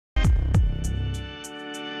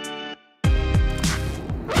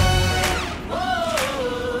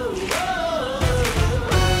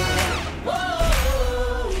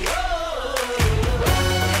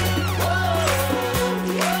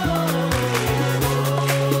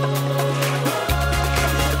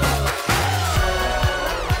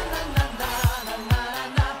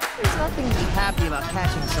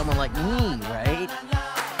me, right?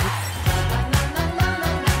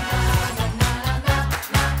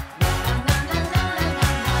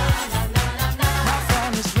 My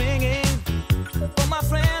phone is ringing, all my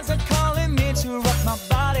friends are calling me to rock my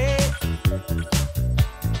body.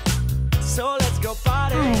 So let's go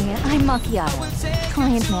party. Hi, I'm Macchiato,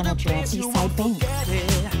 client manager at Eastside Bank.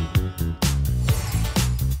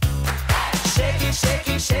 Shaking,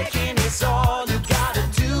 shaking, shaking is all you gotta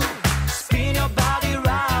do. Spin your body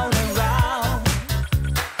round and round.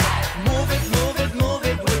 Move it, move it, move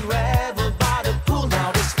it. We'll revel by the pool.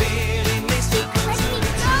 Now this feeling makes me good to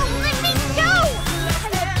the Let me go!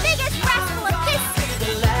 I'm the biggest rascal of this!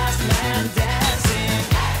 the last man dancing.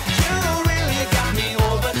 You really got me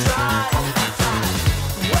overdrive.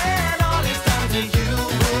 When all is done to you,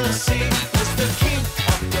 we'll see who's the king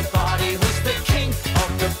of the party. Who's the king of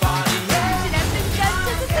the party?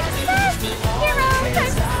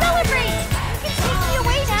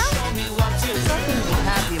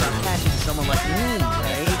 Someone like me,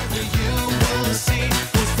 right? You will see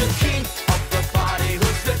who's the king of the party,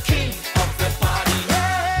 who's the king of the party,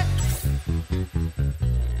 yeah.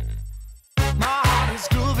 My heart is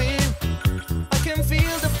grooving, I can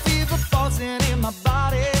feel the fever pulsing in my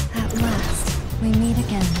body. At last, we meet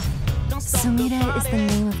again. Sumida is the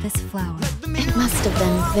name of this flower. It must have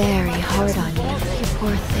been very hard on you, you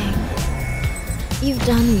poor thing. You've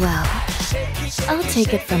done well. I'll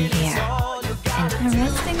take it from here. And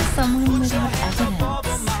arresting someone without evidence